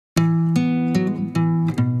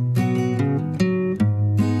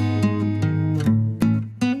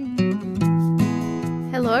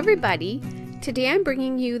everybody. Today I'm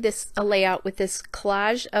bringing you a layout with this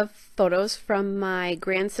collage of photos from my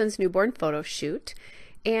grandson's newborn photo shoot,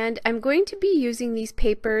 and I'm going to be using these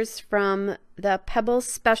papers from the Pebbles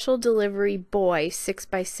Special Delivery Boy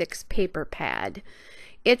 6x6 paper pad.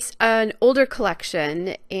 It's an older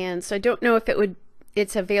collection, and so I don't know if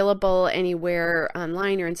it's available anywhere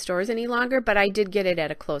online or in stores any longer, but I did get it at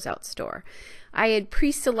a closeout store. I had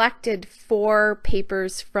pre-selected 4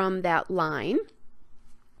 papers from that line,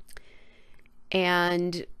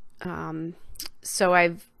 and so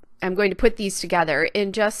I'm going to put these together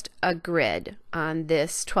in just a grid on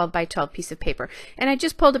this 12 by 12 piece of paper. And I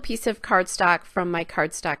just pulled a piece of cardstock from my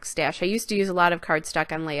cardstock stash. I used to use a lot of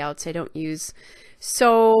cardstock on layouts. I don't use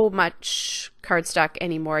so much cardstock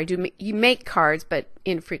anymore. I do make cards, but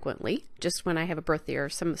infrequently, just when I have a birthday or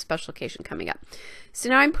some special occasion coming up. So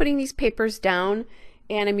now I'm putting these papers down,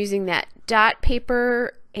 and I'm using that dot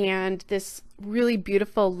paper and this really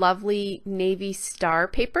beautiful, lovely navy star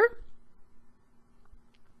paper.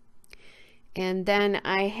 And then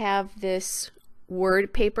I have this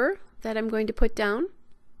word paper that I'm going to put down.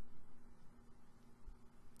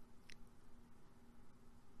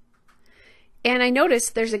 And I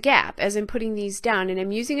noticed there's a gap as I'm putting these down, and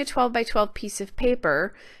I'm using a 12 by 12 piece of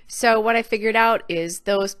paper. So what I figured out is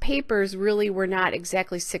those papers really were not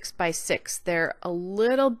exactly 6 by 6. They're a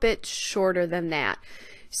little bit shorter than that.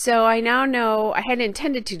 So I now know, I hadn't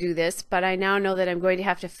intended to do this, but I now know that I'm going to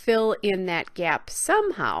have to fill in that gap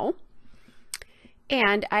somehow.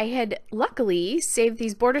 And I had luckily saved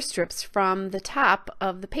these border strips from the top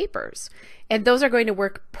of the papers. And those are going to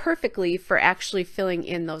work perfectly for actually filling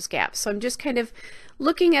in those gaps. So I'm just kind of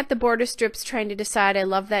looking at the border strips, trying to decide. I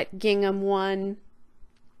love that gingham one.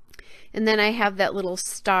 And then I have that little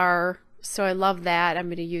star, so I love that. I'm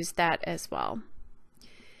going to use that as well.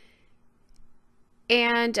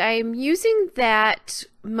 And I'm using that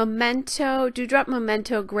Dewdrop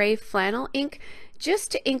Memento gray flannel ink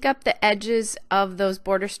just to ink up the edges of those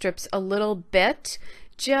border strips a little bit,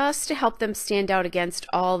 just to help them stand out against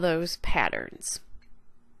all those patterns.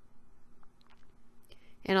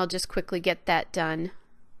 And I'll just quickly get that done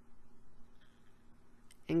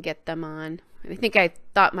and get them on. I think I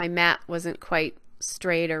thought my mat wasn't quite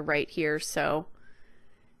straight or right here, so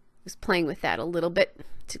I was playing with that a little bit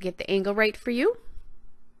to get the angle right for you.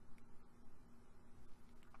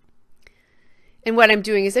 And what I'm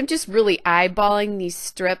doing is I'm just really eyeballing these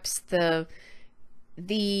strips. The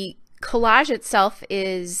collage itself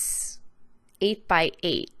is 8 by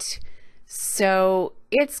 8. So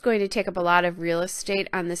it's going to take up a lot of real estate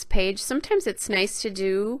on this page. Sometimes it's nice to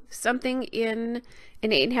do something in an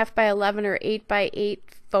 8.5 by 11 or 8 by 8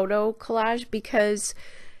 photo collage because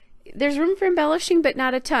there's room for embellishing, but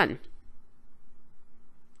not a ton.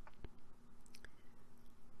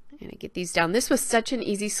 And I get these down. This was such an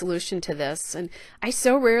easy solution to this, and I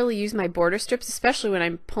so rarely use my border strips, especially when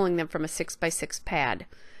I'm pulling them from a 6 by 6 pad.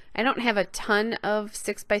 I don't have a ton of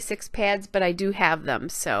 6 by 6 pads, but I do have them,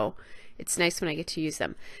 so it's nice when I get to use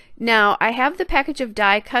them. Now I have the package of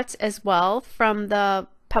die cuts as well from the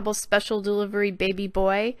Pebbles Special Delivery Baby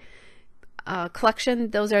Boy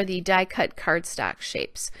collection. Those are the die cut cardstock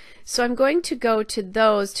shapes. So I'm going to go to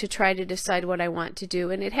those to try to decide what I want to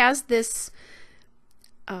do, and it has this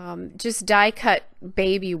just die cut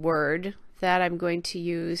baby word that I'm going to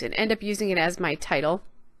use and end up using it as my title.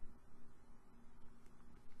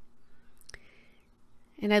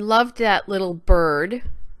 And I loved that little bird.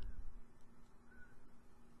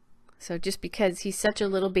 So just because he's such a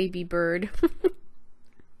little baby bird.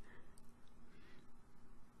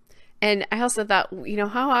 And I also thought, you know,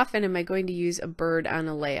 how often am I going to use a bird on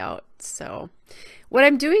a layout? So what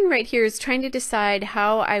I'm doing right here is trying to decide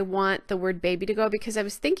how I want the word baby to go, because I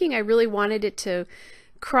was thinking I really wanted it to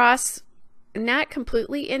cross not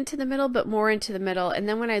completely into the middle, but more into the middle. And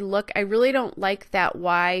then when I look, I really don't like that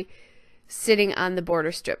Y sitting on the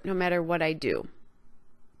border strip, no matter what I do.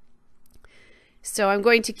 So I'm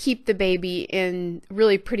going to keep the baby in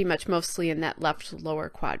really pretty much mostly in that left lower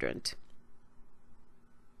quadrant.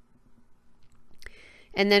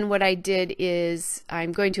 And then what I did is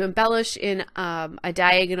I'm going to embellish in a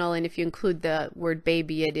diagonal, and if you include the word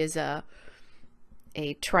baby, it is a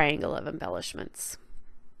triangle of embellishments.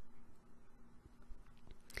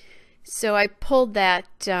 So I pulled that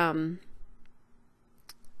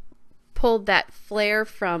flare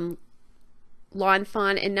from Lawn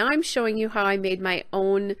Fawn, and now I'm showing you how I made my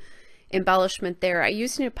own embellishment there. I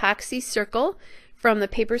used an epoxy circle from the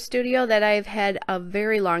Paper Studio that I've had a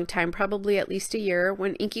very long time, probably at least a year,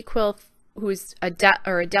 when Inky Quill, who's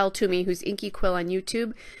Adele Toomey, who's Inky Quill on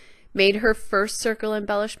YouTube, made her first circle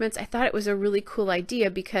embellishments. I thought it was a really cool idea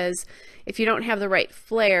because if you don't have the right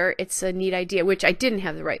flair, it's a neat idea, which I didn't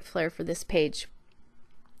have the right flair for this page.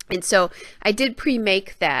 And so I did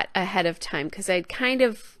pre-make that ahead of time because I'd kind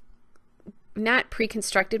of not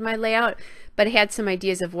pre-constructed my layout, but I had some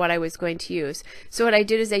ideas of what I was going to use. So what I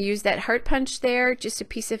did is I used that heart punch there, just a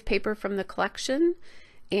piece of paper from the collection,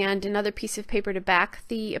 and another piece of paper to back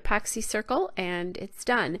the epoxy circle, and it's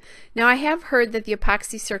done. Now I have heard that the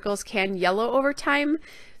epoxy circles can yellow over time,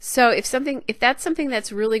 so if that's something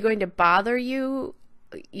that's really going to bother you,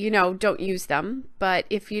 you know, don't use them. But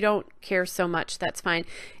if you don't care so much, that's fine.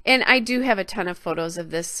 And I do have a ton of photos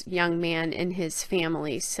of this young man and his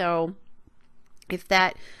family, so if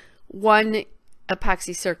that one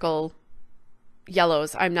epoxy circle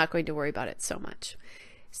yellows, I'm not going to worry about it so much.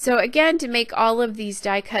 So again, to make all of these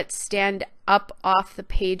die cuts stand up off the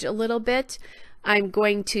page a little bit, I'm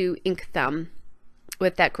going to ink them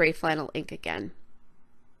with that gray flannel ink again.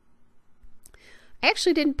 I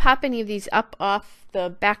actually didn't pop any of these up off the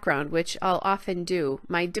background, which I'll often do.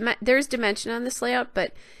 There's dimension on this layout,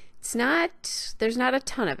 but there's not a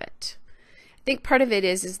ton of it. I think part of it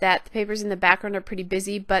is that the papers in the background are pretty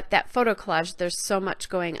busy, but that photo collage, there's so much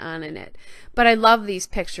going on in it. But I love these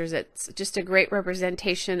pictures. It's just a great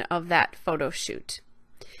representation of that photo shoot.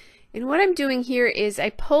 And what I'm doing here is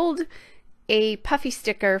I pulled a puffy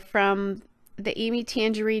sticker from the Amy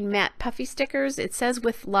Tangerine Matte Puffy Stickers. It says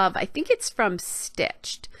 "With Love." I think it's from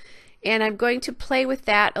Stitched. And I'm going to play with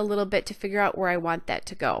that a little bit to figure out where I want that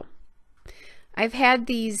to go. I've had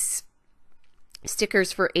these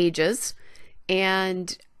stickers for ages,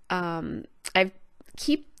 and I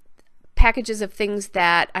keep packages of things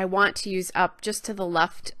that I want to use up just to the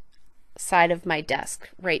left side of my desk,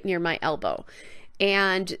 right near my elbow.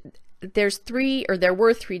 And there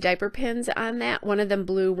were three diaper pins on that, one of them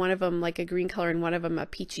blue, one of them like a green color, and one of them a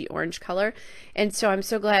peachy orange color. And so I'm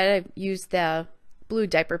so glad I used the blue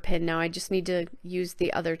diaper pin. Now I just need to use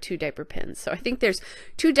the other two diaper pins. So I think there's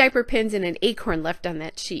 2 diaper pins and an acorn left on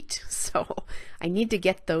that sheet. So I need to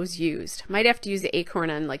get those used. Might have to use the acorn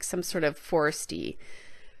on like some sort of foresty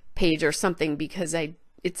page or something, because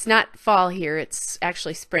it's not fall here, it's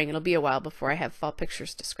actually spring. It'll be a while before I have fall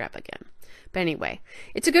pictures to scrap again. But anyway,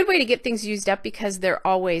 it's a good way to get things used up because they're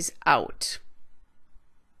always out.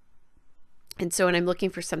 And so when I'm looking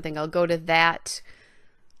for something, I'll go to that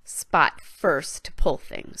spot first to pull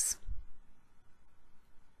things.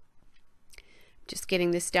 Just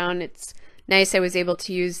getting this down. It's nice I was able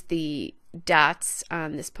to use the dots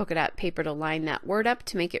on this polka dot paper to line that word up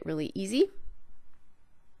to make it really easy.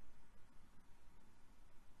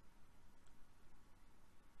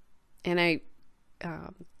 And I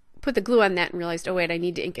put the glue on that and realized, oh wait, I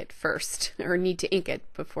need to ink it first, or need to ink it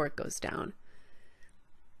before it goes down.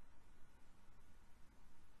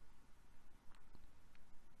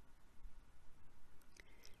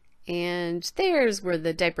 And there's where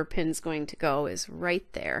the diaper pin's going to go, is right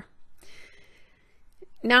there.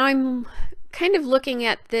 Now I'm kind of looking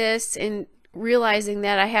at this and realizing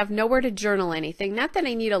that I have nowhere to journal anything. Not that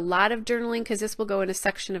I need a lot of journaling, because this will go in a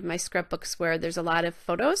section of my scrapbooks where there's a lot of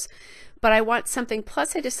photos, but I want something.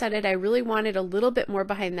 Plus I decided I really wanted a little bit more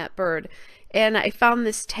behind that bird, and I found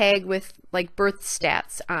this tag with like birth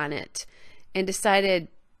stats on it and decided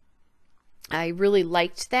I really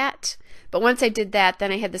liked that. But once I did that,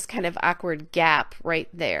 then I had this kind of awkward gap right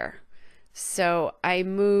there. So I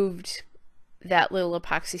moved that little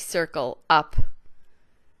epoxy circle up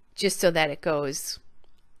just so that it covers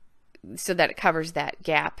that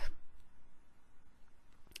gap.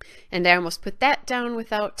 And I almost put that down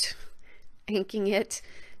without inking it,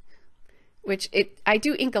 which I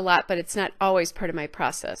do ink a lot, but it's not always part of my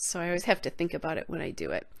process. So I always have to think about it when I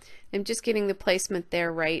do it. I'm just getting the placement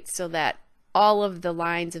there right so that all of the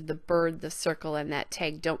lines of the bird, the circle, and that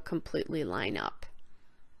tag don't completely line up.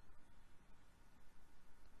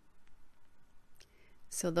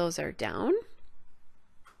 So those are down.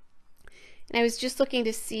 And I was just looking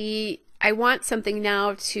to see, I want something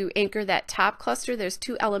now to anchor that top cluster. There's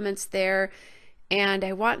 2 elements there, and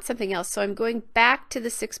I want something else. So I'm going back to the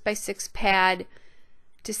 6x6 pad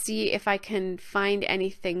to see if I can find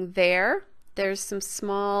anything there. There's some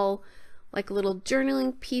small like little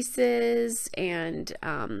journaling pieces and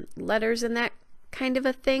letters and that kind of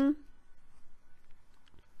a thing.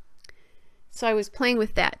 So I was playing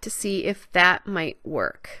with that to see if that might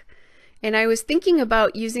work. And I was thinking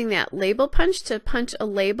about using that label punch to punch a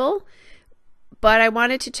label, but I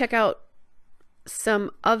wanted to check out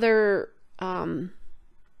some other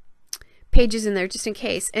pages in there just in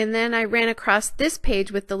case. And then I ran across this page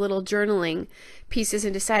with the little journaling pieces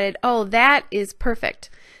and decided, oh, that is perfect.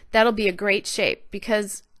 That'll be a great shape,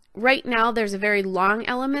 because right now there's a very long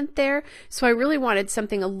element there, so I really wanted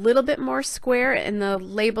something a little bit more square, and the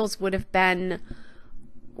labels would have been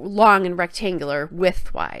long and rectangular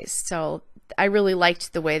width-wise. So I really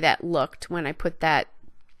liked the way that looked when I put that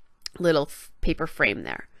little paper frame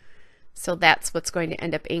there. So that's what's going to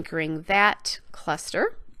end up anchoring that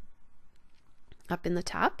cluster up in the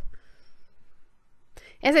top.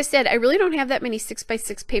 As I said, I really don't have that many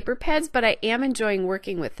 6x6 paper pads, but I am enjoying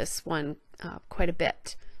working with this one quite a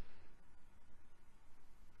bit.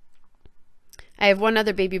 I have one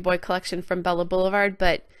other baby boy collection from Bella Boulevard,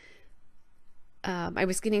 but I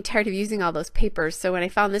was getting tired of using all those papers, so when I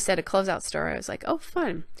found this at a closeout store, I was like, oh,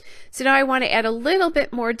 fun. So now I want to add a little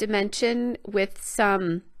bit more dimension with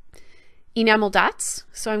some enamel dots.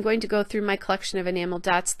 So I'm going to go through my collection of enamel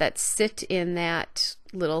dots that sit in that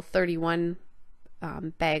little 31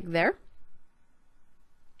 bag there.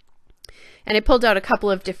 And I pulled out a couple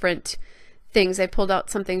of different things. I pulled out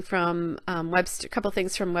something from Webster, a couple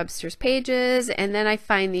things from Webster's Pages, and then I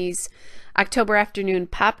find these October Afternoon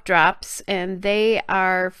Pop Drops, and they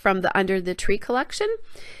are from the Under the Tree collection.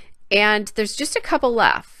 And there's just a couple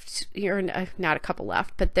left. Not a couple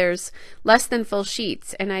left, but there's less than full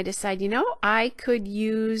sheets. And I decided, you know, I could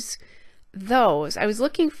use those. I was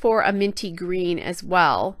looking for a minty green as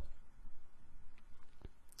well.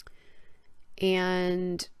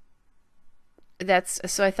 And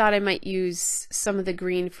so I thought I might use some of the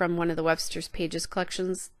green from one of the Webster's Pages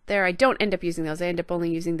collections there. I don't end up using those. I end up only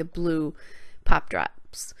using the blue pop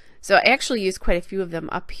drops. So I actually use quite a few of them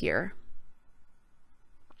up here.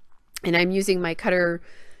 And I'm using my Cutter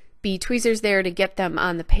B tweezers there to get them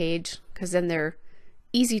on the page, because then they're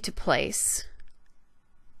easy to place.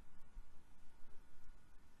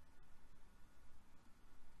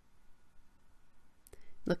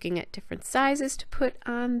 Looking at different sizes to put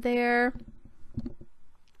on there.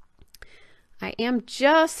 I am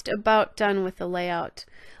just about done with the layout.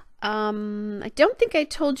 I don't think I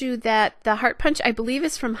told you that the heart punch, I believe,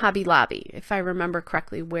 is from Hobby Lobby, if I remember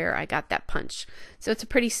correctly where I got that punch. So it's a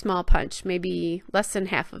pretty small punch, maybe less than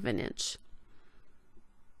 ½ of an inch.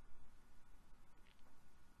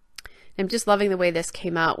 I'm just loving the way this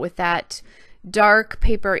came out with that dark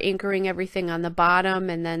paper anchoring everything on the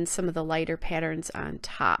bottom and then some of the lighter patterns on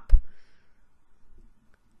top.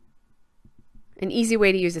 An easy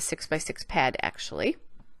way to use a 6x6 pad, actually.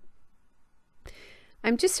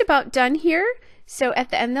 I'm just about done here. So at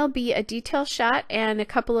the end there'll be a detail shot and a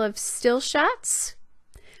couple of still shots.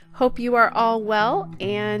 Hope you are all well,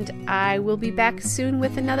 and I will be back soon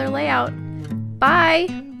with another layout.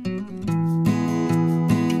 Bye!